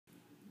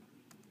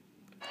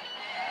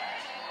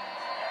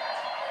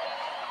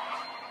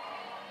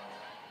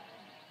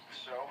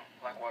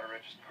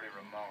just pretty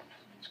remote.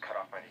 It's cut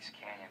off by these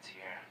canyons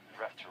here.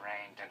 Rough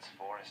terrain, dense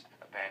forest,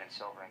 abandoned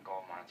silver and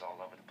gold mines all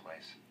over the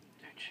place.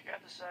 Dude, she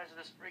got the size of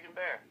this freaking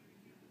bear.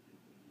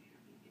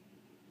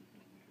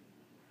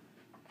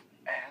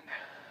 And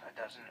a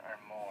dozen or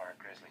more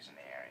grizzlies in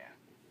the area.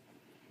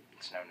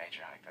 It's no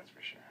nature hike, that's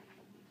for sure.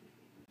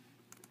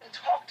 And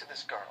talk to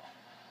this girl.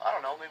 I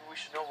don't know, maybe we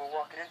should know what we're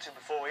walking into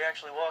before we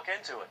actually walk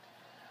into it.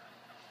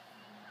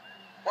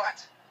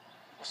 What?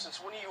 Well, since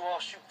when do you all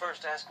shoot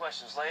first, ask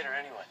questions later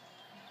anyway?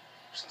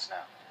 Since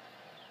now.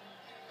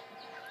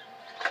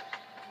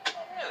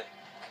 Oh, really?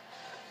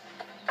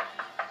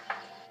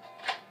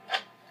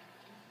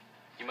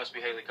 You must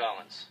be Haley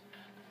Collins.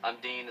 I'm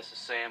Dean, this is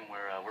Sam.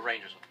 We're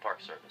rangers with the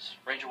Park Service.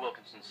 Ranger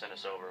Wilkinson sent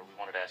us over. We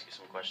wanted to ask you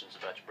some questions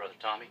about your brother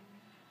Tommy.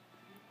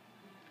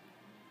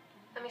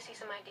 Let me see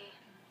some ID.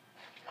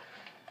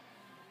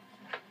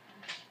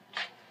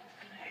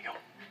 There you go.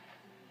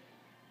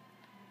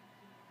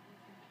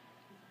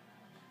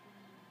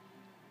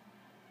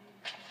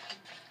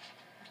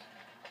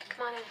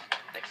 Come on in.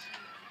 Thanks.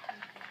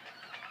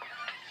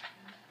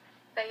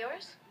 That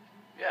yours?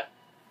 Yeah.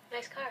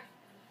 Nice car.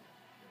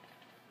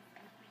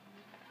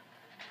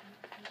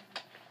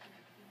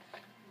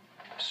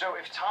 So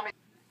if Tommy...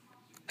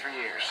 3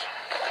 years.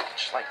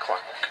 Just like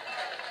clockwork.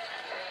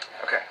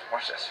 Okay,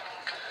 watch this.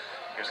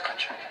 Here's a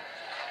clincher.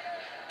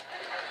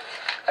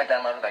 I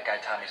downloaded that guy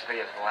Tommy's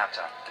video to the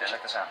laptop. Yeah.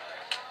 Check this out.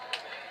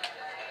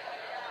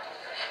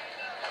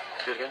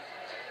 Do it again.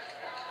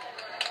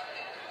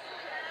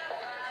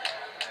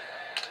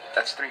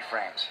 That's 3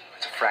 frames.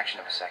 It's a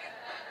fraction of a second.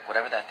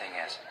 Whatever that thing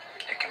is,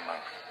 it can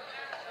move.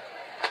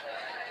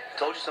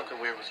 Told you something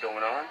weird was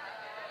going on.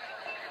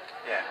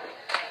 Yeah.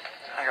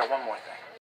 I got one more thing.